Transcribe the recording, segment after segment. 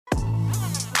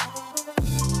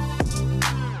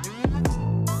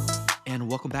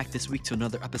welcome back this week to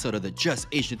another episode of the Just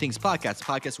Asian Things podcast, a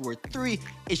podcast where three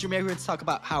Asian Americans talk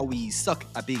about how we suck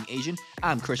at being Asian.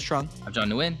 I'm Chris Trung. I'm John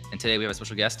Nguyen, and today we have a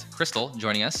special guest, Crystal,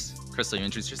 joining us. Crystal, you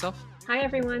introduce yourself? Hi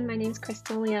everyone, my name is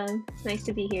Crystal Leung. It's nice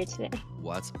to be here today.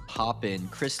 What's poppin'?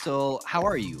 Crystal, how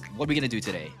are you? What are we gonna do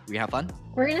today? We gonna have fun?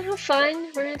 We're gonna have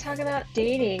fun. We're gonna talk about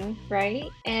dating, right?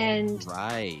 And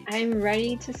Right. I'm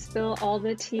ready to spill all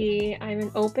the tea. I'm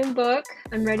an open book.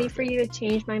 I'm ready for Perfect. you to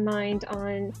change my mind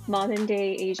on modern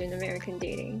day Asian American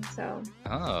dating. So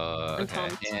Oh, I'm okay.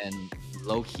 pumped. And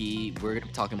low key, we're gonna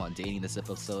be talking about dating this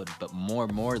episode, but more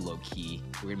low key,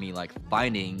 we're gonna be like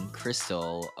finding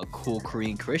Crystal a cool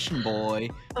Korean Christian boy,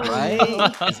 Oh, right?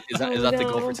 no. Is that Oh, the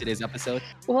goal for no. today's episode?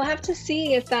 We'll have to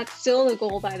see if that's still the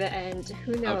goal by the end.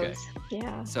 Who knows? Okay.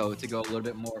 Yeah. So to go a little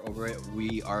bit more over it,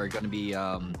 we are going to be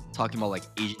talking about like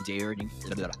Asian dating.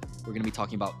 We're going to be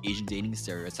talking about Asian dating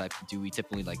stereotypes. Do we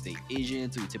typically like date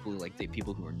Asians? Do we typically like date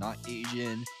people who are not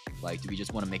Asian? Like, do we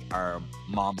just want to make our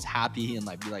moms happy and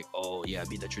like be like, oh yeah,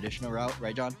 be the traditional route,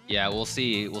 right, John? Yeah, we'll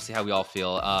see. We'll see how we all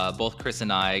feel. Both Chris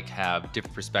and I have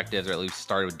different perspectives, or at least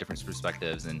started with different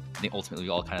perspectives, and I think ultimately we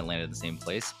all kind of landed in the same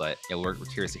place. But yeah, we're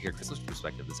curious to hear Crystal's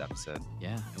perspective this episode.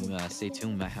 Yeah, and stay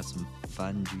tuned. We might have some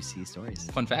fun, juicy stories.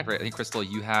 Fun fact, right? I think Crystal,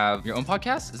 you have your own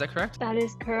podcast. Is that correct? That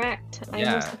is correct. I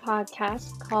Yeah. host a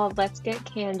podcast called Let's Get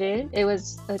Candid. It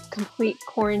was a complete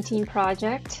quarantine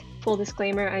project. Full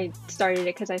disclaimer, I started it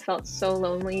because I felt so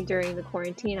lonely during the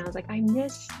quarantine. I was like, I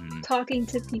miss talking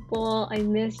to people. I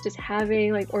miss just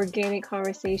having like organic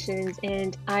conversations.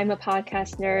 And I'm a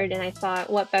podcast nerd, and I thought,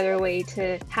 what better way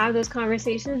to have those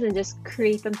conversations and just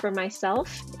create them for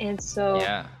myself? And so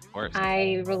Yeah, of course.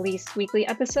 I release weekly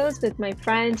episodes with my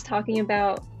friends talking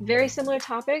about very similar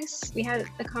topics. We had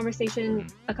a conversation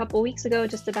a couple weeks ago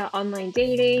just about online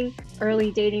dating, early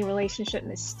dating relationship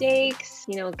mistakes,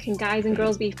 can guys and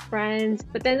girls be friends?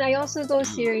 But then I also go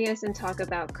serious and talk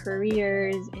about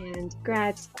careers and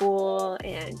grad school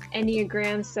and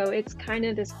Enneagrams. So it's kind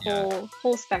of this Yeah.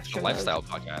 whole It's a spectrum of lifestyle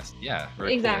podcast. Yeah,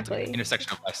 very Exactly. cool. It's an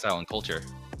intersection of lifestyle and culture.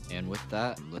 And with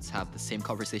that, let's have the same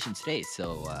conversation today.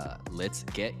 So let's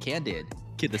get candid.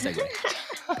 Kid the segue.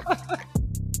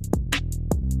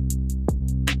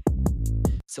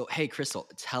 So hey Crystal,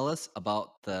 tell us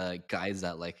about the guys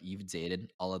that like you've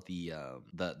dated, all of the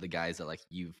guys that like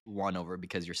you've won over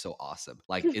because you're so awesome.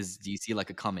 Like do you see like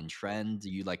a common trend? Do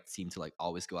you like seem to like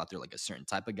always go after like a certain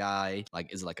type of guy?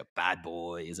 Like is it like a bad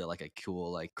boy? Is it like a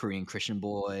cool like Korean Christian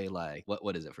boy? Like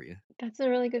what is it for you? That's a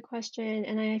really good question,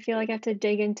 and I feel like I have to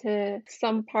dig into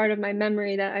some part of my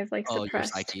memory that I've like Oh, your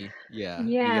suppressed. psyche. Yeah.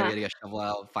 Yeah. You gotta shovel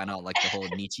out, find out like the whole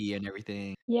Nietzsche and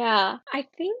everything. Yeah, I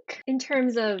think in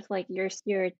terms of like your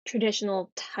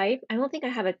traditional type, I don't think I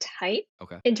have a type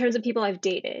Okay. in terms of people I've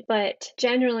dated, but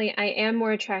generally I am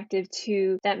more attractive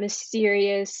to that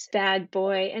mysterious bad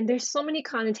boy. And there's so many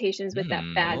connotations with that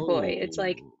bad boy. It's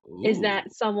like, is Ooh.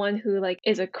 that someone who like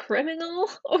is a criminal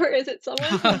or is it someone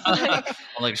who's like,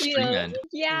 On like extreme end.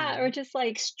 yeah, or just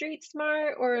like street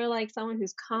smart or like someone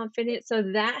who's confident. So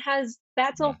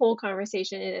that's a Mhm. whole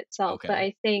conversation in itself. But Okay.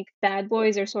 I think bad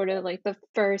boys are sort of like the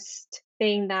first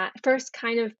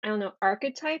kind of, I don't know,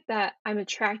 archetype that I'm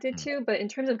attracted Mm. to. But in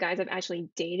terms of guys I've actually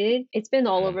dated, it's been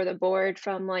all Mhm. over the board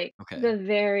from like Okay. the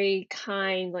very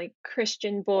kind, like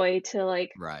Christian boy to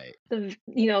like Right.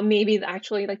 maybe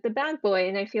actually like the bad boy.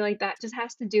 And I feel like that just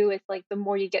has to do with like the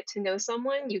more you get to know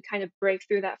someone, you kind of break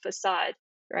through that facade,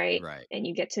 right? Right. And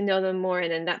you get to know them more,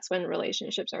 and then that's when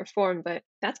relationships are formed. But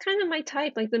that's kind of my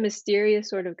type, like the mysterious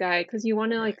sort of guy, because you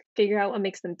want to Right. like figure out what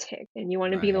makes them tick, and you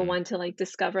want to be the Right. one to like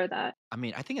discover that. I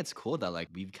mean, I think it's cool that like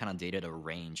we've kind of dated a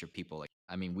range of people. Like,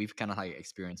 I mean, we've kind of like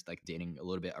experienced like dating a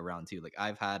little bit around too. Like,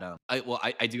 I've had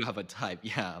I do have a type,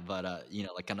 yeah, but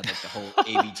like kind of like the whole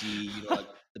ABG, like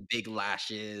the big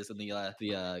lashes and the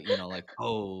like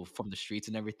from the streets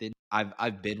and everything.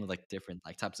 I've been with like different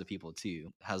like types of people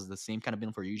too. Has the same kind of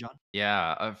been for you, John?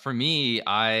 Yeah, for me,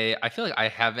 I feel like I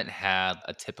haven't had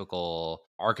a typical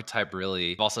archetype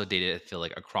really. I've also dated, I feel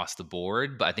like, across the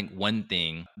board. But I think one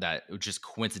thing that just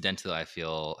coincidentally I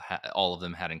feel all of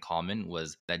them had in common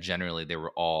was that generally they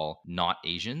were all not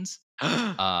Asians.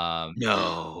 Um, like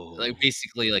No.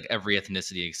 basically like every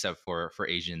ethnicity except for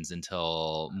Asians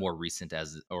until more recent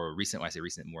when I say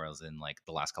recent, more as in like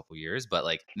the last couple years. But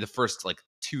like the first like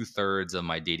 2/3 of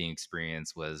my dating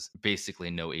experience was basically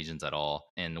no Asians at all.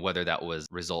 And whether that was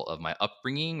result of my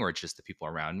upbringing or just the people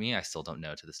around me, I still don't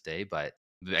know to this day. But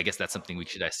I guess that's something we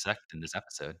should dissect in this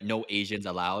episode. No Asians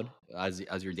allowed as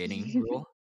your dating rule.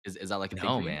 Is that like a thing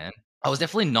No, for you? man. I was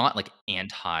definitely not like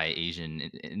anti-Asian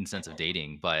in sense of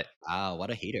dating, but Wow,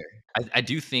 what a hater. I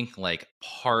do think like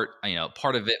part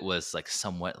of it was like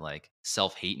somewhat like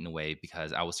self-hate in a way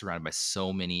because I was surrounded by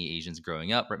so many Asians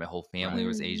growing up, right? My whole family Right.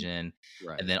 was Mm. Asian.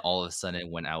 And Right. then all of a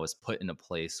sudden, when I was put in a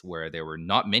place where there were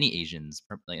not many Asians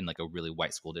in like a really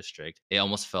white school district, it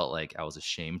almost felt like I was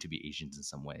ashamed to be Asians in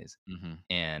some ways. Mhm.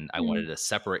 And I Mm. wanted to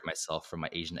separate myself from my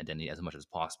Asian identity as much as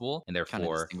possible. And Kinda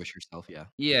therefore, distinguish yourself, yeah.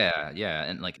 yeah, yeah,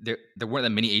 and like there weren't that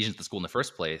many Asians at the school in the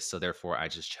first place, so therefore I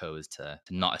just chose to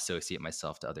not associate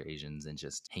myself to other Asians and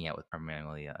just hang out with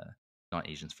primarily non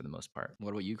Asians for the most part.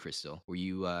 What about you, Crystal? Were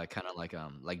you, kinda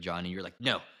like Johnny, you're like,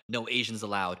 "No, no Asians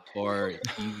allowed," or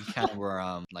you kinda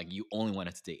were, like, you only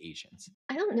wanted to date Asians?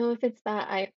 I don't know if it's that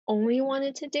I only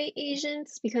wanted to date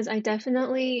Asians because I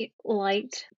definitely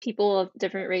liked people of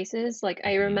different races. Like,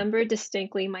 I Mhm. remember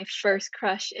distinctly my first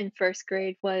crush in first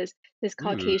grade was this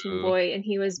Caucasian Ooh. boy, and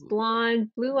he was Ooh.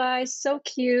 blonde, blue eyes, so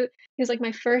cute. He was like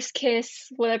my first kiss,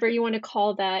 whatever you want to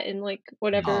call that, in like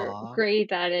whatever Mhm. Aw. grade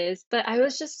that is. But I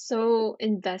was just so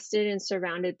invested and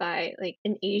surrounded by like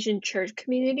an Asian church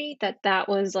community that that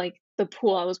was like the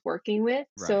pool I was working with.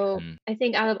 Right. So Mhm. I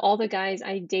think out of all the guys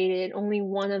I dated, only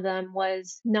one of them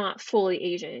was not fully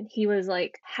Asian. He was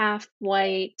like half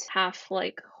white, half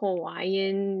like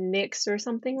Hawaiian mix or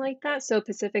something like that. So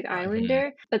Pacific Right. Mhm.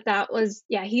 Islander. But that was,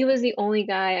 yeah, he was the only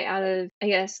guy out of, I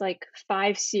guess, like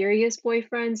five serious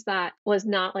boyfriends that was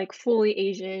not like fully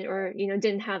Asian or,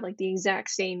 didn't have like the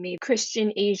exact same maybe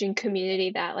Christian Asian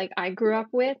community that like I grew up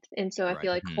with. And so I Right.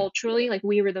 feel like Mhm. culturally, like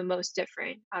we were the most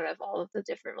different out of all of the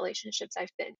different relationships I've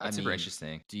been I That's super mean,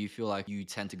 interesting. do you feel like you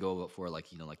tend to go for like,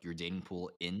 like your dating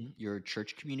pool in your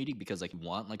church community because like you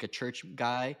want like a church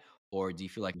guy? Or do you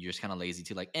feel like you're just kind of lazy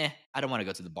to like, I don't want to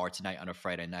go to the bar tonight on a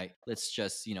Friday night. Let's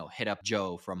just, hit up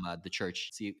Joe from the church,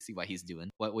 see what he's doing.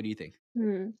 What do you think?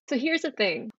 So here's the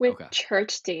thing with Okay.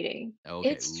 church dating. Okay.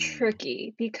 It's Ooh.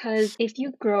 tricky because if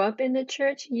you grow up in the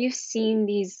church, you've seen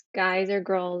these guys or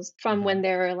girls from when Hmm.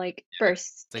 they were like Yeah.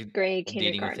 first It's like grade,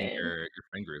 dating within kindergarten. your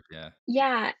friend group, yeah.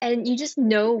 Yeah, and you just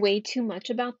know way too much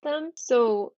about them.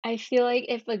 So I feel like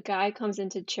if a guy comes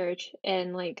into church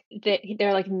and like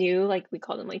they're like new, like we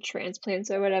call them like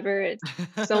transplants or whatever, it's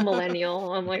so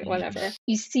millennial. I'm like, Mhm. whatever.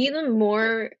 You see them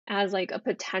more as like a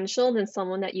potential than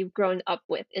someone that you've grown up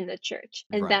with in the church.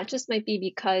 And that Right. just might be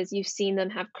because you've seen them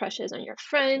have crushes on your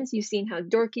friends, you've seen how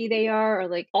dorky they are, or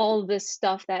like all this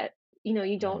stuff that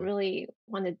you don't Mhm. really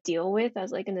want to deal with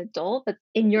as like an adult, but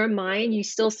in your mind you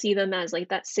still see them as like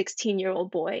that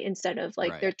 16-year-old boy instead of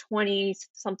like Right. their 20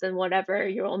 something whatever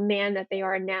year old man that they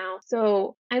are now.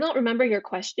 So I don't remember your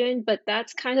question, but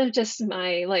that's kind of just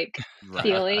my like Right.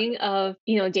 feeling of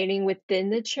dating within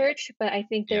the church. But I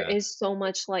think there Yeah. is so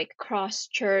much like cross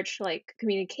church like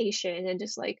communication and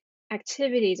just like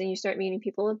activities, and you start meeting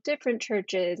people of different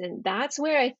churches, and that's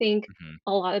where I think Mhm.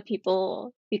 a lot of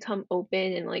people become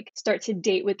open and like start to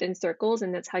date within circles,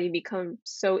 and that's how you become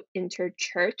so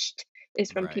interchurched,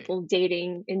 is from Right. people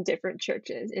dating in different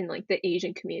churches in like the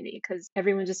Asian community because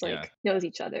everyone just Yeah. like knows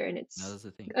each other, and No, it's that's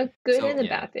the thing. a good So and a Yeah.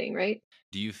 bad thing, right?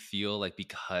 Do you feel like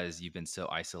because you've been so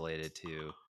isolated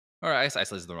to, or I guess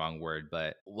isolated is the wrong word,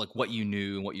 but like what you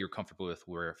knew and what you're comfortable with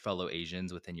were fellow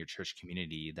Asians within your church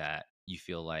community, that you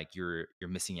feel like you're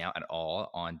missing out at all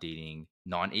on dating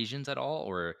non-Asians at all,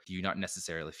 or do you not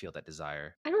necessarily feel that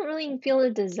desire? I don't really feel a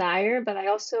desire, but I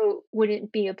also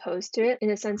wouldn't be opposed to it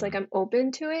in a sense, like Mhm. I'm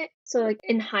open to it. So like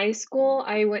in high school,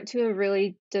 I went to a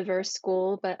really diverse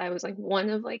school, but I was like one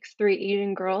of like three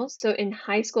Asian girls. So in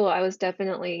high school, I was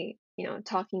definitely,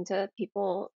 talking to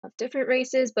people of different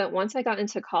races. But once I got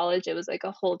into college, it was like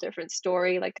a whole different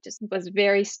story. Like just was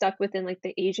very stuck within like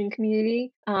the Asian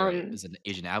community. right, it's an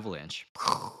Asian avalanche.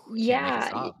 Can't make it Yeah,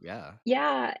 stop. Yeah.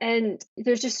 yeah, and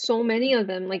there's just so many of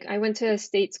them. Like I went to a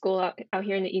state school out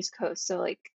here in the East Coast, so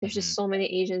like there's just Mhm. so many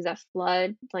Asians that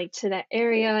flood like to that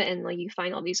area, and like you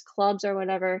find all these clubs or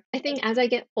whatever. I think as I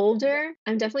get older,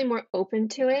 I'm definitely more open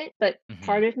to it, but Mhm.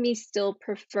 part of me still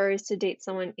prefers to date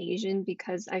someone Asian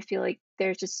because I feel like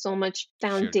there's just so much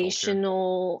Shared culture.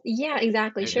 foundational, yeah,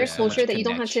 exactly, shared There's so culture much that you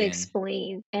don't have to connection.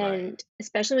 explain. Right. And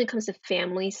especially when it comes to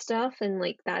family stuff and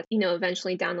like that,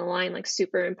 eventually down the line, like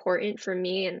super important for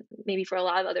me and maybe for a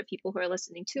lot of other people who are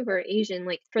listening too who are Asian,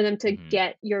 like for them to Mhm.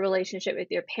 get your relationship with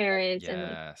your parents and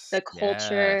like the Yes. culture.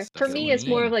 Yes. For That's Feel what me, we it's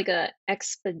more of need. like a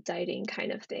expediting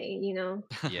kind of thing, you know?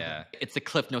 Yeah. It's the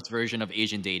Cliff Notes version of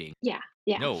Asian dating. Yeah,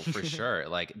 yeah. No, for sure.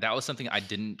 Like that was something I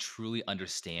didn't truly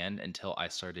understand until I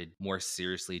started more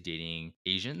seriously dating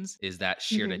Asians, is that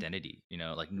shared Hmm. identity.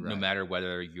 Like no Right. matter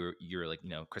whether you're like,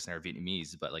 Chris and I are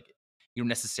Vietnamese, but like you don't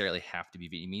necessarily have to be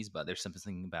Vietnamese, but there's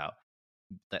something about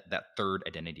that third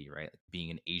identity, right? Like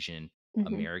being an Asian Hmm.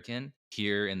 American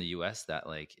here in the US that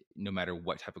like no matter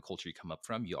what type of culture you come up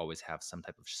from, you always have some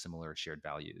type of similar shared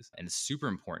values. And it's super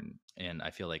important. And I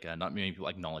feel like not many people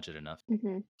acknowledge it enough.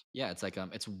 Hmm. Yeah, it's like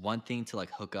it's one thing to like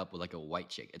hook up with like a white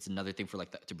chick. It's another thing for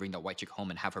like to bring that white chick home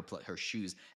and have her put her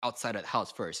shoes outside of the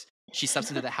house first. She steps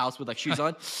into the house with like shoes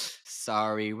on.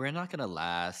 Sorry, we're not gonna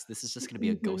last. This is just gonna be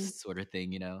a Hmm. ghost sort of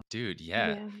thing, you know? Dude,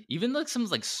 yeah. Yeah. Even like some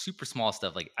like super small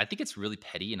stuff. Like I think it's really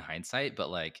petty in hindsight, but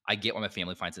like I get why my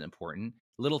family finds it important.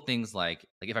 Little things like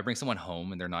if I bring someone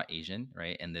home and they're not Asian,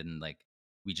 right? And then like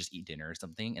we just eat dinner or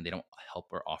something and they don't help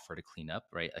or offer to clean up,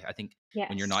 right? Like I think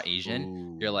when you're Yes. not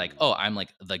Asian, you're like, Ooh. oh, I'm like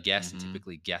the guest, and Mm-hmm.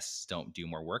 typically guests don't do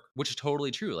more work, which is totally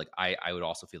true. Like I would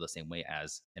also feel the same way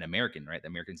as an American, right? The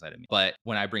American side of me. But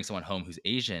when I bring someone home who's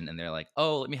Asian and they're like,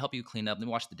 oh, let me help you clean up, let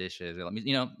me wash the dishes, or let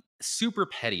me, super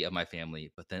petty of my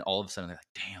family. But then all of a sudden they're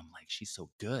like, damn, like she's so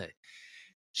good.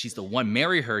 She's the one.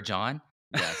 Marry her, John.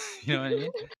 Yes. You know what I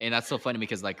mean? And that's so funny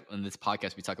because like in this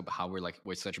podcast we talk about how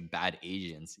we're such bad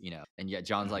Asians, you know. And yet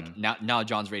John's like Mhm. now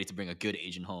John's ready to bring a good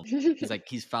Asian home.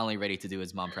 He's finally ready to do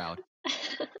his mom proud.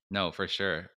 No, for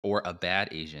sure. Or a bad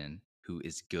Asian who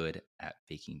is good at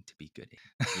faking to be good.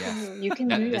 Yes. Oh, you can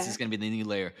do This is that. gonna be the new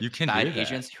layer. You can Bad do that.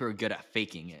 Asians who are good at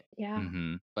faking it. Yeah.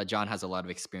 Hmm. But John has a lot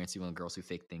of experience even with girls who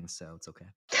fake things, so it's okay.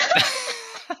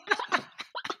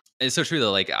 It's so true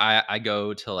though. Like I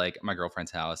go to like my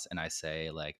girlfriend's house and I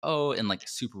say like, oh, in like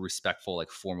super respectful,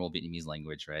 like formal Vietnamese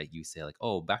language, right? You say like,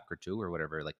 oh, back or two or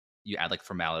whatever. Like you add like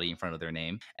formality in front of their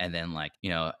name. And then like,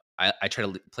 I try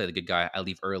to play the good guy. I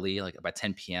leave early, like by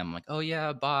 10 p.m. I'm like, oh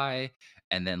yeah, bye.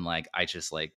 And then like I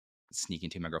just like sneak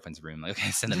into my girlfriend's room, like,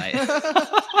 okay, spend the night.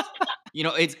 You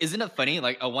know, isn't it funny?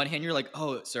 Like on one hand, you're like,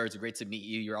 "Oh, sir, it's great to meet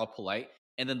you." You're all polite,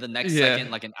 and then the next Yeah.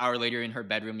 second, like an hour later, in her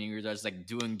bedroom, you're just like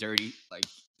doing dirty, like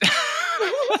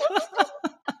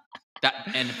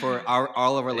that. And for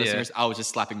all of our Yeah. listeners, I was just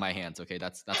slapping my hands. Okay,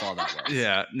 that's all that was.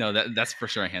 Yeah. No, that's for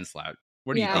sure a hand slap.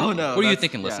 What are you Yeah. Oh thinking? no, What are you that's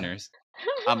thinking, yeah. listeners?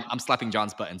 I'm slapping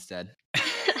John's butt instead.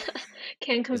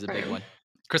 Can Is a big confirm. one.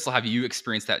 Crystal, have you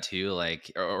experienced that too?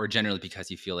 Like, or generally because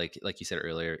you feel like you said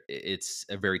earlier, it's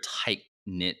a very tight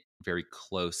knit, very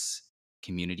close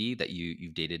community that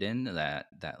you've dated in that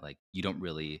like you don't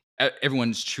really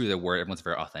everyone's true to their word, everyone's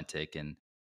very authentic and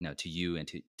to you and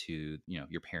to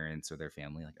your parents or their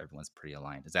family, like everyone's pretty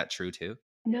aligned. Is that true too?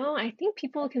 No, I think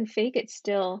people can fake it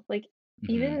still. Like,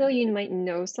 even Hmm. though you might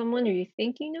know someone or you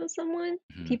think you know someone,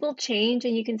 Hmm. people change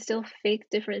and you can still fake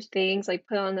different things, like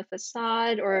put on the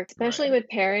facade, or Right. especially with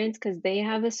parents, because they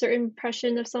have a certain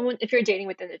impression of someone if you're dating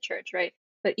within the church, right?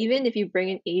 But even if you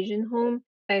bring an Asian home,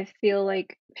 I feel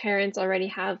like parents already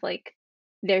have like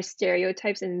their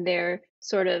stereotypes and their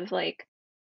sort of like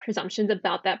presumptions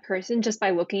about that person just by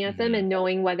looking at them Hmm. and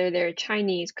knowing whether they're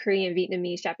Chinese, Korean,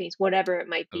 Vietnamese, Japanese, whatever it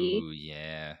might be. Oh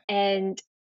yeah. And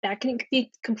that can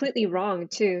be completely wrong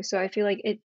too. So I feel like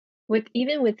it with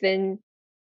even within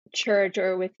church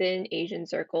or within Asian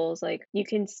circles, like you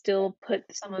can still put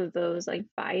some of those like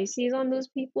biases on those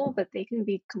people, but they can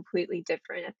be completely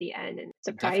different at the end and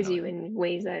surprise you Definitely. in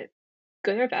ways that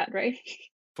good or bad, right?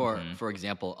 Hmm. For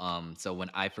example, so when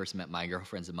I first met my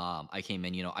girlfriend's mom, I came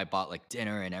in, I bought like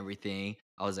dinner and everything.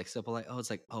 I was like so polite. Oh,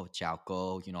 it's like, oh, ciao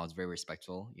go. I was very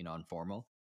respectful, and formal.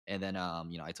 And then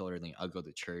I told her like I'll go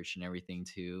to church and everything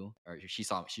too. Or she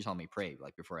saw me pray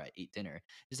like before I ate dinner.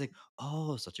 She's like,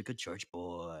 oh, such a good church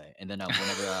boy. And then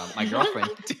whenever my girlfriend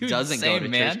Dude, doesn't go to same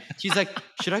church, man. she's like,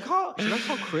 should I call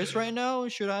Chris right now?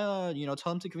 Should I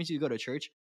tell him to convince you to go to church?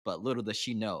 But little does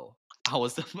she know, I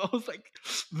was like,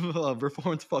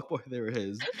 reformed fuckboy there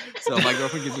is. So my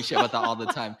girlfriend gives me shit about that all the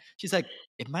time. She's like,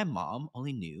 if my mom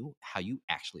only knew how you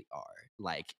actually are,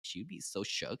 like she'd be so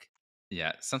shook.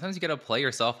 Yeah, sometimes you gotta play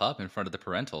yourself up in front of the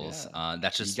parentals. Yeah.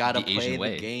 That's You just gotta the play Asian the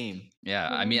way. game. Yeah,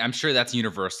 I Yeah. mean, I'm sure that's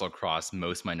universal across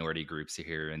most minority groups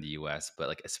here in the U.S., but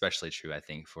like especially true, I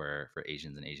think, for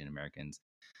Asians and Asian Americans.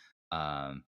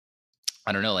 Um,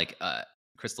 I don't know, like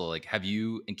Crystal, like have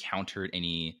you encountered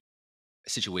any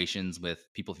situations with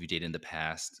people who you dated in the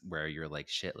past where you're like,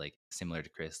 shit, like similar to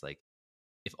Chris, like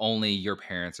if only your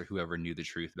parents or whoever knew the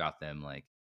truth about them, like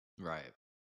Right.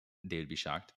 they would be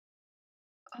shocked.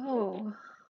 Oh,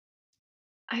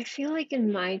 I feel like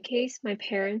in my case, my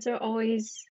parents are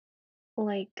always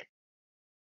like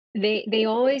they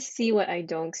always see what I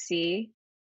don't see,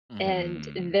 and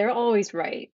Mm-hmm. Mm, they're always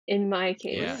right in my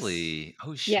case. Yes. really?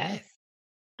 Oh Yes.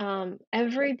 shit!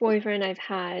 Every boyfriend I've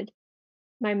had,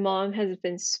 my mom has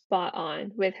been spot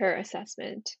on with her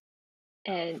assessment,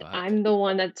 Oh and fuck, I'm the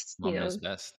one that's, mom knows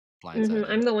best. I'm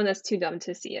Blindsided. the one that's too dumb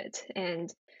to see it.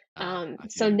 And I feel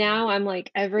so you, bro. now I'm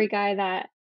like every guy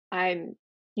I'm,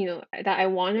 that I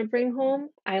want to bring home,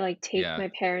 I like take Yeah.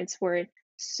 my parents' word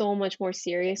so much more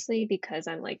seriously because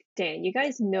I'm like, "Dang, you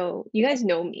guys know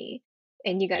me,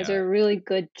 and you guys Yeah. are really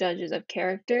good judges of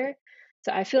character."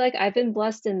 So I feel like I've been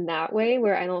blessed in that way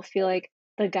where I don't feel like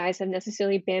the guys have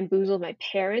necessarily bamboozled my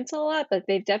parents a lot, but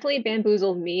they've definitely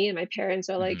bamboozled me, and my parents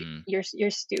are like, Mhm. "You're I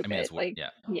mean, stupid." that's what Like, yeah.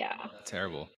 yeah,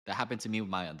 Terrible. That happened to me with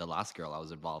my the last girl I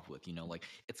was involved with. You know, like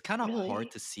it's kind of hard really.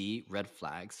 to see red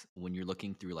flags when you're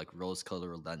looking through like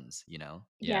rose-colored lens. You know,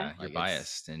 Yeah. Yeah, you're like it's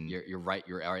biased and you're right.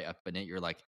 You're already up in it. You're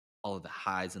like all of the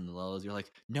highs and the lows. You're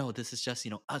like, no, this is just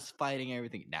us fighting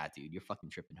everything. Nah, dude, you're fucking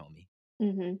tripping, homie.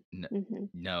 Mhm. n- Mhm.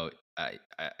 no, I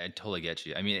totally get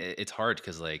you. I mean, it's hard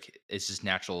because like it's just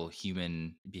natural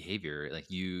human behavior. Like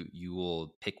you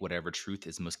will pick whatever truth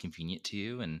is most convenient to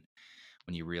you, and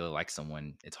when you really like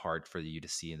someone, it's hard for you to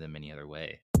see them any other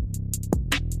way.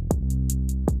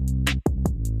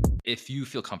 If you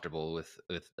feel comfortable with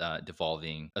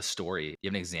devolving a story, you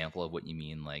have an example of what you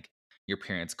mean. Like your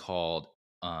parents called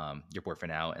your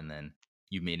boyfriend out, and then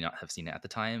you may not have seen it at the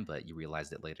time, but you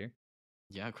realized it later.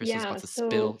 Yeah, Crystal's Yeah, about to so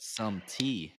spill some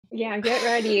tea. yeah, get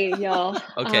ready, y'all.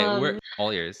 Okay, we're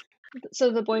all ears.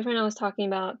 So the boyfriend I was talking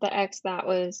about, the ex that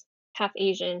was half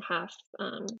Asian, half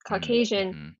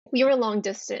Caucasian, Mm-hmm. we were long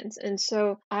distance. And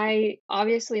so I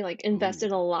obviously like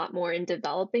invested a Ooh, lot more in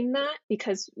developing that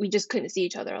because we just couldn't see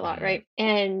each other a lot, Mm-hmm. right?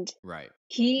 And right.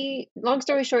 long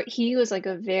story short, he was like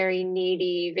a very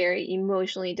needy, very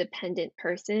emotionally dependent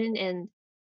person. And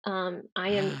I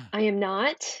am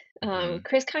not. Mm-hmm.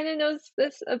 Chris kind of knows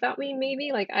this about me,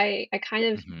 maybe. Like I kind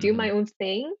of do Mm-hmm. my own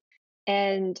thing.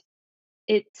 And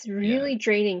it's Yeah. really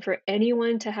draining for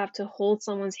anyone to have to hold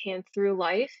someone's hand through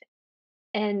life,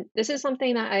 and this is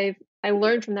something that I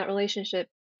learned from that relationship,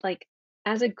 like,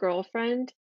 as a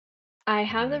girlfriend, I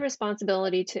have the Mm-hmm.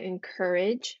 responsibility to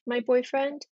encourage my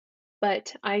boyfriend,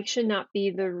 but I should not be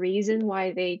the reason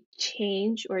why they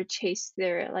change or chase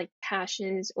their, like,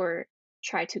 passions or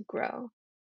try to grow,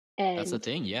 That's the and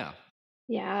thing. Yeah.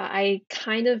 yeah, I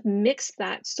kind of mixed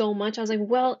that so much. I was like,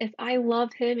 well, if I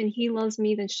love him and he loves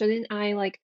me, then shouldn't I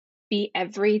like be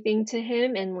everything to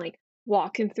him and like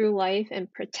walk him through life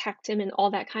and protect him and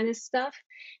all that kind of stuff?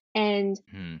 And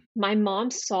Mm-hmm. my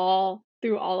mom saw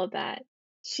through all of that.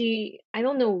 I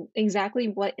don't know exactly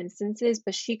what instances,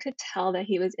 but she could tell that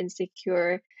he was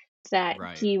insecure, that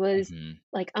Right. he was Mm-hmm.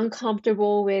 like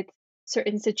uncomfortable with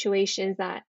certain situations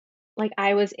that like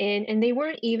I was in, and they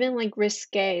weren't even like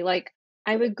risque. Like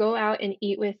I would go out and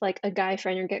eat with like a guy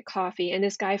friend or get coffee, and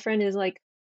this guy friend is like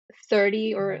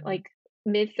 30 or like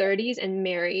mid 30s and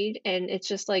married, and it's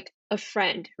just like a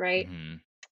friend, right? Mm-hmm.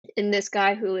 And this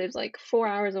guy who lives like 4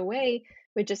 hours away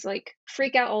would just like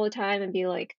freak out all the time and be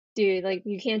like, dude, like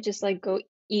you can't just like go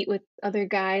eat with other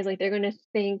guys. Like they're gonna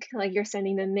think like you're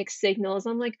sending them mixed signals.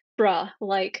 I'm like, bruh,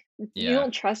 like you Yeah.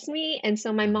 don't trust me. And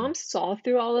so my Hmm. mom saw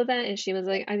through all of that and she was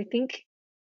like, I think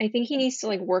he needs to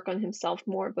like work on himself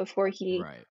more before he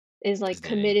Right. is like Just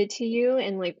dating. committed to you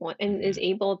and like want and Mm-hmm. is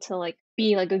able to like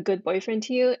be like a good boyfriend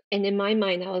to you. And in my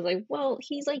mind, I was like, well,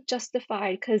 he's like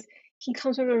justified because he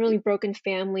comes from a really broken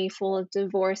family full of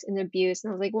divorce and abuse. And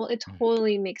I was like, well, it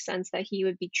totally makes sense that he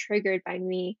would be triggered by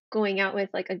me going out with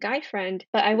like a guy friend,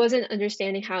 but I wasn't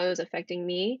understanding how it was affecting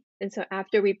me. And so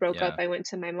after we broke up, Yeah. I went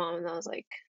to my mom and I was like,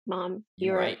 Mom, You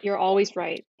you're right. you're always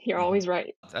right. You're Hmm. always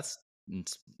right.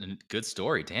 It's a good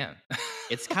story. Damn.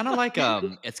 It's kind of like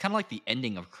the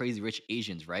ending of Crazy Rich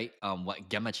Asians, right? What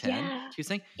Gemma Chan, Yeah. she was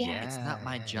saying, Yeah. it's not Yeah.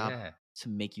 my Yeah. job Yeah. to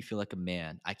make you feel like a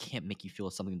man. I can't make you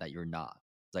feel something that you're not.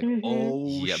 It's like, Mhm.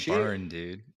 oh Yeah. shit. Burned,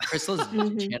 dude. Crystal's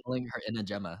Mhm. channeling her inner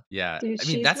Gemma. Yeah. Dude, I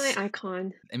mean, she's my that's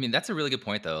icon. I mean, that's a really good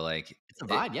point, though. Like, It's a it,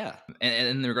 vibe, yeah. and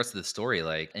in regards to the story,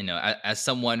 like, as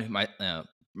someone who might,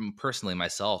 personally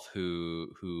myself,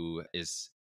 who is,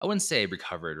 I wouldn't say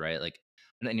recovered, right? Like,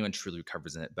 not anyone truly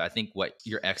recovers in it, but I think what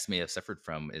your ex may have suffered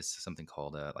from is something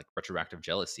called like retroactive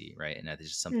jealousy, right? And that is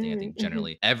just something I Mm, think mhm.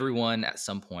 generally everyone at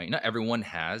some point, not everyone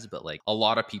has, but like a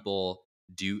lot of people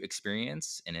do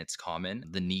experience, and it's common,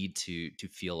 the need to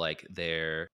feel like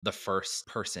they're the first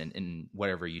person in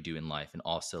whatever you do in life, and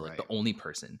also like the Right. only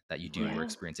person that you do or Right. Yeah.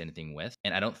 experience anything with.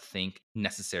 And I don't think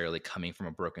necessarily coming from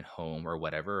a broken home or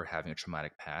whatever, or having a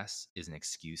traumatic past is an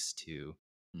excuse to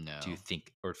No.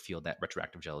 think or feel that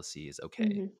retroactive jealousy is okay,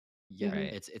 Mhm. Yeah. Mhm.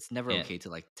 right? It's never And okay to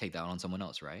like take that on someone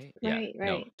else, right? yeah, Right,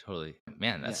 no, right. totally,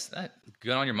 man. Yeah. That's that.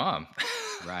 Good on your mom.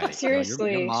 Right. Your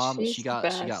Seriously, mom, she's the she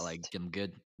got like best. some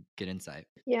good insight.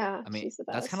 Yeah, I mean, she's the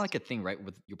that's kind of best. like a thing, right?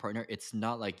 With your partner, it's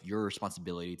not like your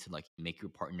responsibility to like make your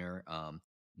partner No,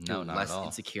 feel not at less all.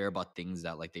 insecure about things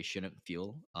that like they shouldn't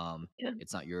feel. Yeah.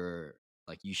 It's not your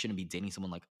Like you shouldn't be dating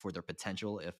someone like for their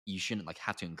potential. If you shouldn't like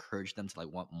have to encourage them to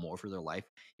like want more for their life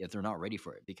if they're not ready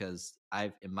for it. Because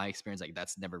I've in my experience like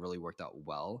that's never really worked out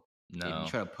well. If you No,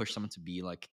 try to push someone to be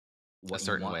like a what you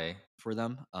certain want way. for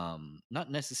them,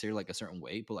 not necessarily like a certain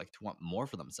way, but like to want more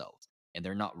for themselves, and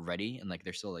they're not ready, and like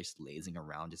they're still like just lazing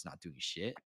around, just not doing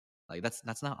shit. Like that's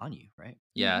not on you, right?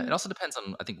 Yeah, it Hmm. also depends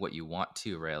on I think what you want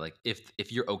too, right? Like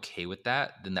if you're okay with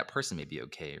that, then that person may be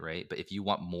okay, right? But if you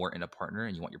want more in a partner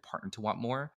and you want your partner to want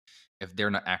more, if they're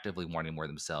not actively wanting more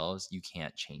themselves, you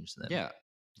can't change them. Yeah,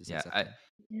 just Yeah, accept it.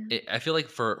 Yeah. I feel like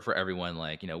for everyone,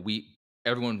 like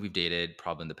everyone we've dated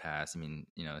probably in the past. I mean,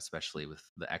 especially with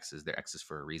the exes, they're exes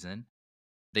for a reason.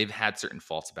 They've had certain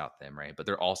faults about them, right? But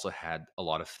they're also had a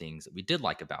lot of things that we did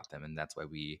like about them, and that's why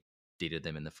we dated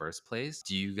them in the first place.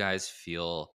 Do you guys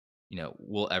feel,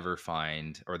 we'll ever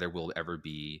find, or there will ever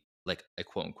be like a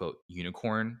quote unquote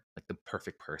unicorn, like the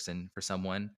perfect person for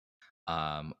someone?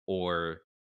 Or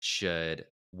should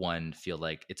one feel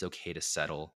like it's okay to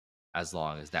settle as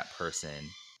long as that person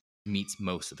meets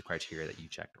most of the criteria that you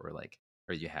checked or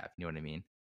you have? You know what I mean?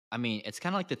 I mean, it's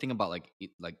kind of like the thing about like,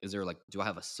 like, is there like, do I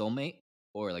have a soulmate,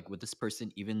 or like with this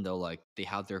person, even though like they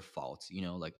have their faults,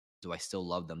 like, do I still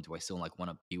love them? Do I still like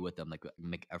want to be with them? Like,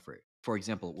 make effort. For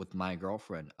example, with my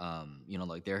girlfriend,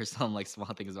 like there are some like small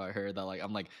things about her that like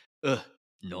I'm like, ugh,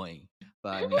 annoying.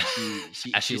 But I mean, she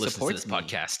she As she she listens to supports this me,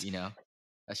 podcast.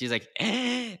 She's like,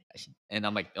 and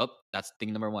I'm like, oh, that's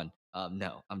thing number one.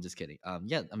 No, I'm just kidding.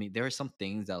 Yeah, I mean, there are some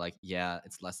things that like, yeah,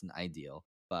 it's less than ideal,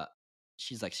 but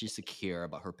she's secure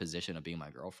about her position of being my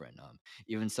girlfriend.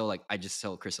 Even so, like I just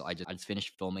told Crystal, I just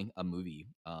finished filming a movie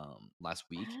last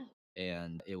week, Oh.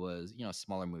 and it was a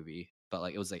smaller movie, but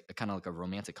like it was like a kind of like a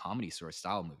romantic comedy sort of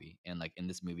style movie, and like in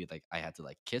this movie, like I had to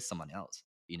like kiss someone else,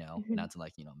 Mhm. not to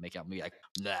like make out me like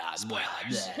nah nah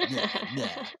Spoilers. nah nah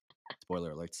nah.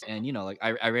 Spoiler alerts. And like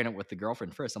I ran it with the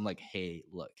girlfriend first. I'm like, hey,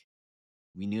 look,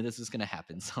 we knew this was gonna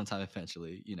happen sometime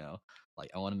eventually.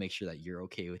 Like I want to make sure that you're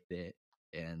okay with it,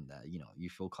 and you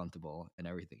feel comfortable and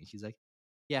everything. And she's like,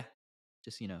 yeah,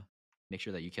 just make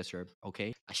sure that you kiss her.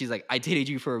 Okay. She's like, I dated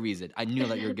you for a reason. I knew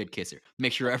that you're a good kisser.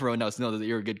 Make sure everyone else knows that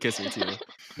you're a good kisser too.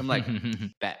 I'm like,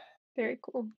 bet. Very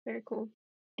cool. Very cool.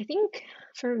 I think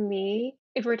for me,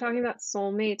 if we're talking about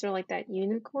soulmates or like that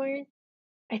unicorn,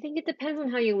 I think it depends on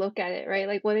how you look at it, right?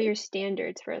 Like, what are your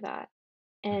standards for that?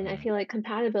 And I Mhm. feel like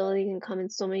compatibility can come in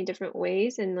so many different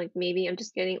ways. And like, maybe I'm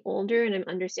just getting older and I'm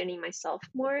understanding myself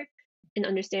more and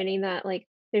understanding that like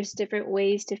there's different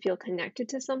ways to feel connected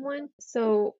to someone.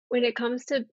 So when it comes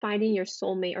to finding your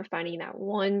soulmate or finding that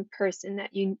one person that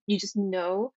you just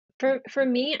know, for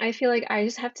me, I feel like I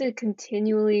just have to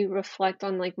continually reflect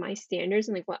on like my standards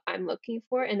and like what I'm looking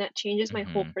for, and that changes my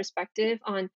whole Mhm. perspective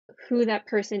on who that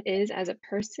person is as a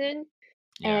person,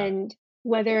 Yeah. and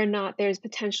whether or not there's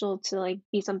potential to like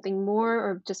be something more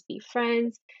or just be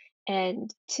friends,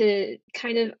 and to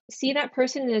kind of see that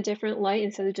person in a different light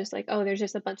instead of just like, oh, there's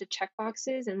just a bunch of check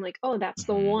boxes and like, oh, that's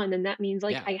the Mhm. one, and that means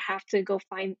like Yeah. I have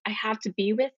to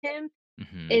be with him.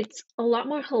 Mhm. It's a lot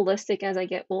more holistic as I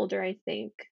get older, I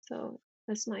think. So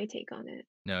that's my take on it.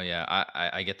 No, yeah,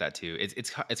 I get that too.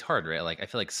 It's hard, right? Like I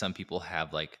feel like some people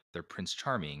have like their Prince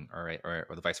Charming, all right, or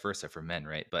the vice versa for men,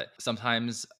 right? But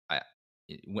sometimes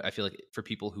I feel like for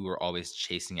people who are always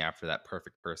chasing after that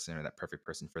perfect person or that perfect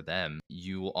person for them,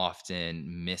 you will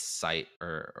often miss sight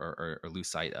or lose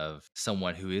sight of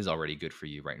someone who is already good for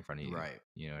you right in front of you. Right.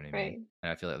 You know what I mean? Right.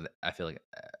 And I feel like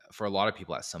for a lot of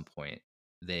people at some point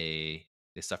they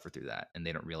suffer through that and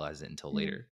they don't realize it until Mm.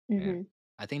 later. Yeah. Mm-hmm.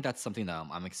 I think that's something that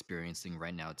I'm experiencing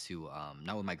right now too.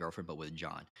 Not with my girlfriend, but with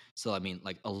John. So I mean,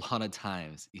 like a lot of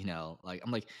times, like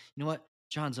I'm like, you know what?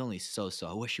 John's only so.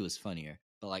 I wish he was funnier.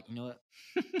 But like, you know what?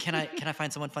 Can I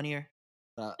find someone funnier?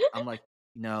 I'm like,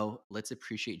 no. Let's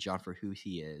appreciate John for who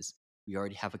he is. We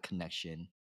already have a connection,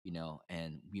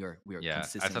 and we are Yeah, I thought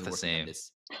consistently the working on same.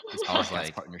 this I was podcast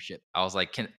like partnership. I was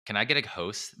like, "Can I get a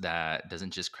host that doesn't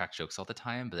just crack jokes all the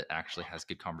time, but that actually has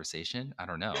good conversation?" I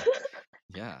don't know.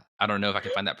 Yeah, I don't know if I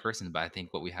can find that person, but I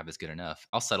think what we have is good enough.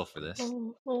 I'll settle for this.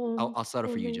 Oh, I'll oh, I'll settle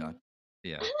oh for you, John. man.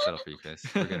 Yeah, settle for you, Chris.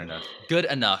 We're good enough. Good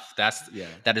enough. Yeah,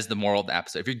 That is the moral of the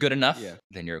episode. If you're good enough, yeah.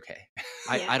 then you're okay.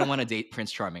 I Yeah. don't want to date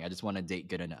Prince Charming. I just want to date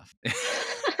good enough.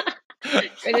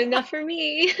 Good enough for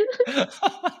me.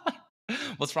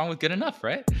 What's wrong with good enough,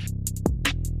 right?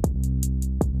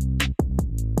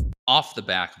 Off the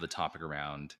back of the topic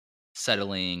around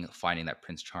settling, finding that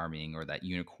Prince Charming or that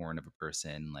unicorn of a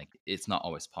person, like it's not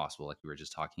always possible, like we were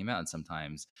just talking about. And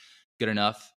sometimes good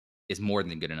enough is more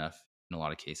than good enough in a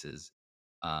lot of cases.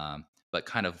 But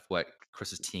kind of what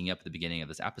Chris was teeing up at the beginning of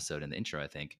this episode in the intro, I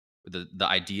think, the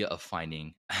idea of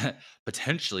finding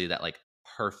potentially that like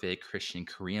perfect Christian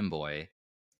Korean boy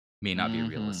may not be Mm-hmm.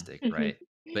 realistic, Mhm. right?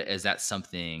 But is that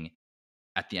something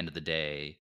at the end of the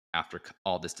day, after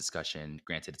all this discussion,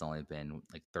 granted it's only been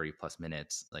like 30 plus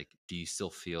minutes, like do you still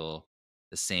feel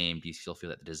the same? Do you still feel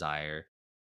that the desire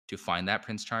to find that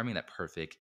Prince Charming, that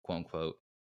perfect quote unquote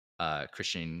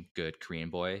Christian good Korean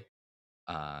boy?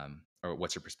 Or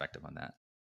what's your perspective on that?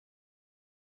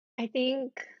 I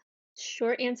think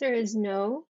short answer is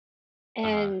no. Uh-huh.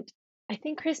 And I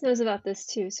think Chris knows about this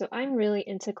too. So I'm really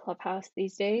into Clubhouse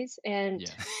these days. And Yeah.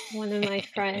 one of my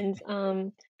friends,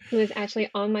 who is actually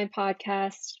on my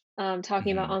podcast,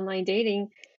 talking about Hmm. online dating,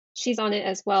 she's on it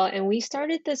as well. And we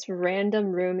started this random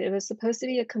room. It was supposed to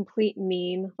be a complete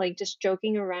meme, like just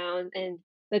joking around. And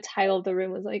the title of the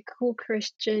room was like, "Cool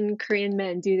Christian Korean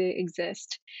Men, do they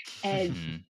exist?" And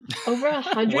Hmm. over a What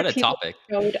hundred a people topic.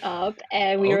 showed up,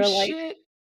 and Oh shit.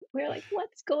 we were like,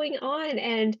 "What's going on?"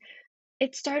 And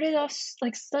it started off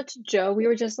like such a joke. We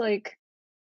were just like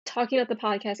talking about the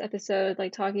podcast episode,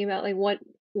 like talking about like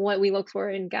what we look for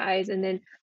in guys, and then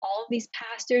all of these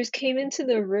pastors came into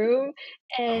the room,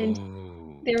 and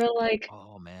Oh, they were like,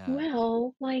 Oh man.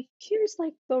 "Well, like here's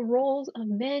like the roles of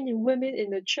men and women in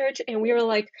the church," and we were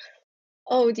like,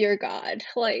 "Oh dear God,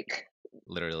 like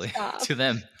literally stop." to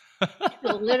them.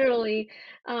 Literally,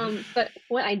 but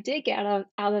what I did get out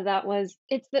of that was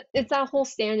it's that whole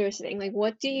standards thing. Like,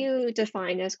 what do you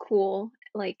define as cool?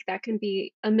 Like, that can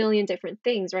be a million different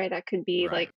things, right? That could be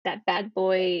Right. like that bad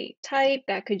boy type.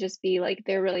 That could just be like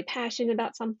they're really passionate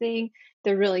about something.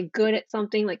 They're really good at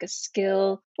something, like a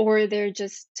skill, or they're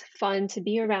just fun to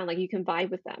be around. Like, you can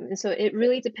vibe with them. And so it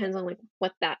really depends on like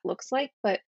what that looks like.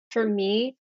 But for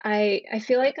me, I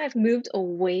feel like I've moved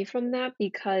away from that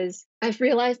because I've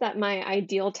realized that my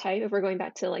ideal type, if we're going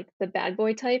back to like the bad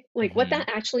boy type, like what Hmm. that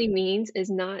actually means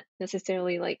is not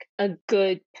necessarily like a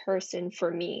good person for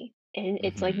me. And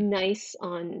it's like Hmm. nice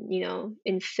on,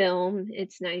 in film,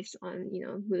 it's nice on,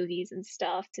 movies and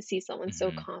stuff to see someone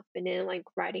so Hmm. confident, like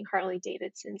riding Harley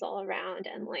Davidsons all around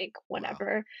and like Wow.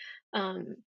 whatever.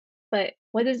 Um, but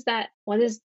what does that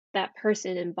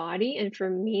person embody? And for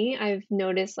me, I've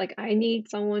noticed like I need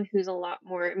someone who's a lot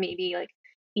more maybe like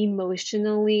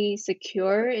emotionally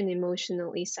secure and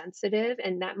emotionally sensitive.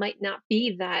 And that might not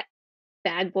be that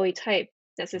bad boy type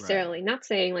Right. necessarily. Not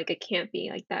saying like it can't be,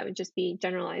 like that would just be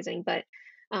generalizing. But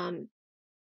um,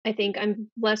 I think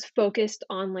I'm less focused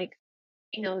on like,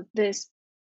 this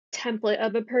template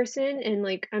of a person. And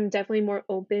like I'm definitely more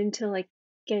open to like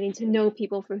getting to know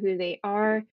people for who they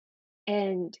are.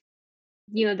 And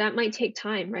that might take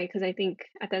time, right? Because I think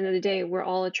at the end of the day, we're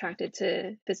all attracted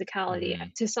to physicality Hmm.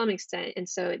 to some extent. And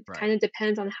so it Right. kind of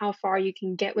depends on how far you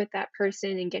can get with that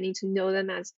person and getting to know them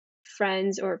as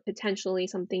friends or potentially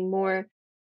something more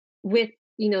with,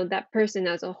 that person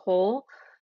as a whole.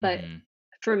 But Hmm.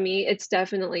 for me, it's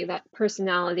definitely that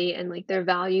personality and like their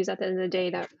values at the end of the day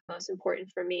that are most important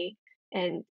for me.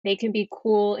 And they can be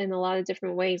cool in a lot of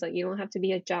different ways. Like you don't have to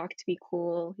be a jock to be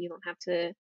cool. You don't have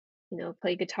to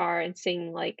play guitar and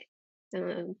sing like I don't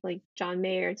know, like John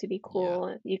Mayer to be Yeah.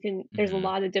 cool. There's a Hmm.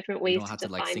 lot of different You ways don't to have to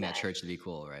like define sing at that. church to be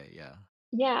cool, right? Yeah.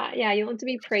 Yeah, yeah, you don't have to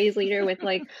be praise leader with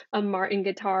like a Martin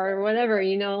guitar or whatever,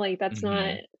 like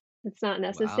Hmm. that's not Wow.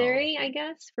 necessary, I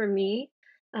guess, for me.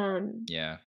 Um,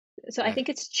 Yeah. so I Yeah. think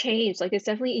it's changed, like it's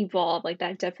definitely evolved, like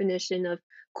that definition of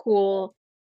cool.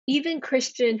 Even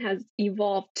Christian has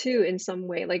evolved too in some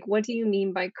way. Like, what do you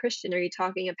mean by Christian? Are you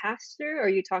talking a pastor? Or are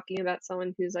you talking about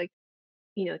someone who's like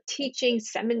teaching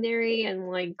seminary and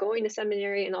like going to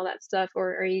seminary and all that stuff?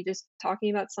 Or are you just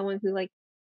talking about someone who like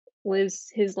lives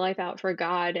his life out for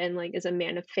God and like is a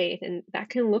man of faith? And that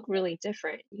can look really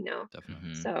different. Definitely.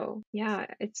 Hmm. So yeah,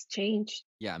 it's changed.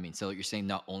 Yeah, I mean, so you're saying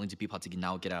not only do people have to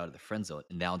now get out of the friend zone,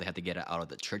 and now they have to get out of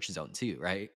the church zone too,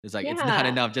 right? It's like it's not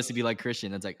Yeah. enough just to be like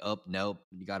Christian. It's like, oh nope,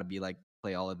 you got to be like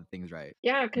play all of the things right.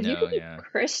 Yeah, because you No, could be yeah.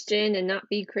 Christian and not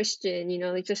be Christian.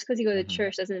 Like just because you go to Hmm.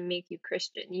 church doesn't make you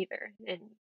Christian either. And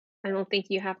I don't think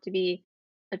you have to be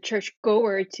a church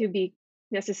goer to be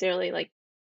necessarily like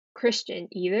Christian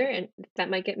either, and that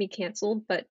might get me canceled,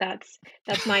 but that's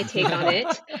my take on it.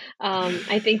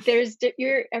 I think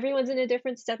everyone's in a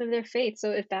different step of their faith,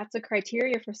 so if that's a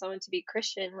criteria for someone to be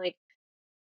Christian, like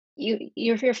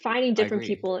you're finding I different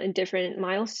agree. people in different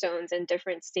milestones and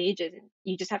different stages, and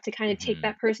you just have to kind of take Hmm.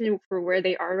 that person for where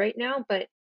they are right now, but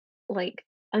like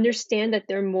understand that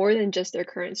they're more than just their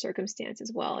current circumstance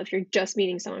as well. If you're just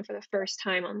meeting someone for the first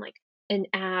time on like an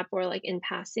app or like in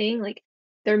passing, like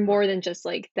they're more Right. than just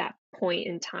like that point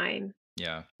in time.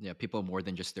 Yeah. Yeah, people more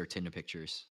than just their Tinder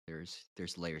pictures. There's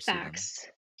layers to them. Facts.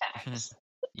 Facts.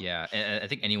 Yeah, and I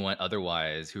think anyone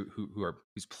otherwise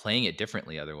who's playing it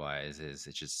differently otherwise is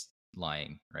it's just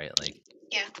lying, right? Like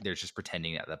Yeah. they're just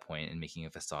pretending at that point and making a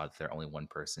facade that they're only one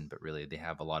person, but really they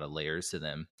have a lot of layers to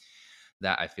them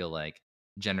that I feel like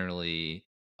generally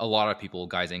a lot of people,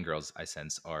 guys and girls, I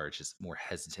sense, are just more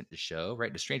hesitant to show,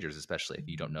 right? To strangers, especially if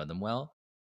you don't know them well.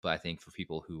 But I think for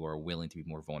people who are willing to be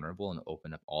more vulnerable and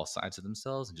open up all sides of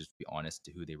themselves and just be honest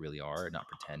to who they really are and not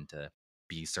pretend to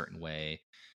be a certain way,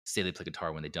 say they play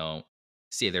guitar when they don't,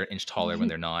 say they're an inch taller when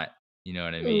they're not, you know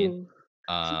what I mean?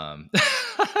 Ooh. Um,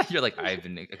 you're like, I've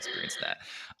been experienced that.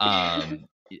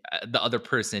 The other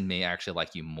person may actually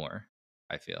like you more,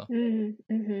 I feel.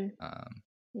 Mm-hmm. Um,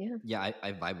 Yeah. Yeah,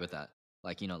 I vibe with that.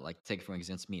 Like, like take for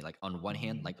instance me. Like on one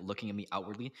hand, like looking at me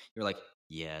outwardly, you're like,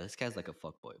 yeah, this guy's like a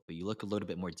fuckboy. But you look a little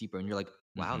bit more deeper and you're like,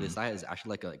 wow, this mhm. guy is actually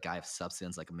like a guy of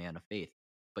substance, like a man of faith.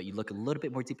 But you look a little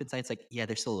bit more deep inside, it's like, yeah,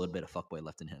 there's still a little bit of fuckboy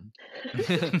left in him.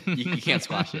 You can't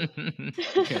squash it. You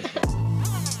can't squash it.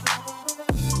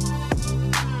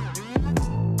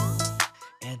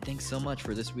 And thanks so much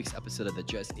for this week's episode of the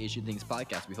Just Asian Things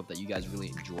podcast. We hope that you guys really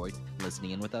enjoyed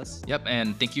listening in with us. Yep,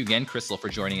 and thank you again, Crystal, for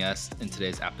joining us in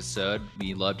today's episode.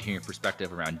 We loved hearing your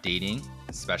perspective around dating,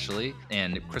 especially.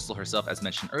 And Crystal herself, as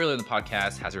mentioned earlier in the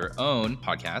podcast, has her own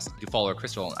podcast. You can follow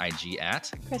Crystal on IG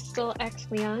at Crystal X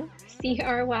Leung,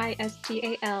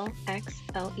 CrysgalXleung.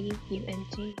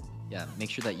 Yeah, make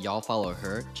sure that y'all follow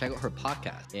her. Check out her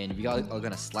podcast. And if you guys are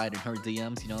going to slide in her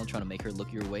DMs, trying to make her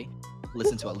look your way,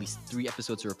 listen to at least 3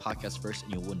 episodes of her podcast first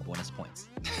and you'll win bonus points.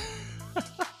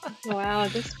 Wow,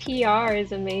 this PR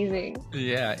is amazing.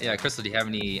 Yeah. Crystal, do you have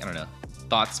any,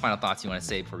 final thoughts you want to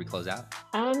say before we close out?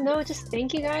 No, just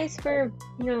thank you guys for,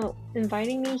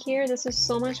 inviting me here. This was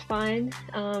so much fun.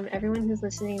 Everyone who's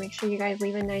listening, make sure you guys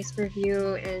leave a nice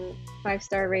review and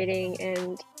 5-star rating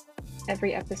in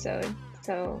every episode.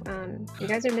 So you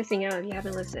guys are missing out if you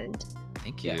haven't listened.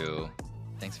 Thank you. Yeah.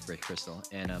 Thanks for Crystal.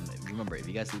 And remember, if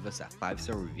you guys leave us a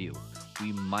 5-star review,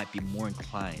 we might be more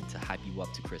inclined to hype you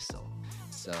up to Crystal.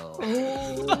 So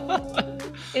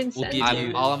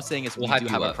all I'm saying is we do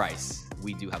have a price.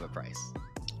 We do have a price.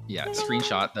 Yeah,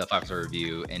 screenshot the 5-star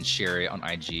review and share it on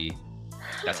IG.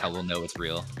 That's how we'll know it's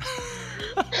real.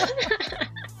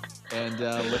 And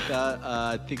with that,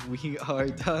 I think we are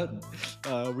done.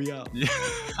 We out.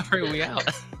 All right, we out.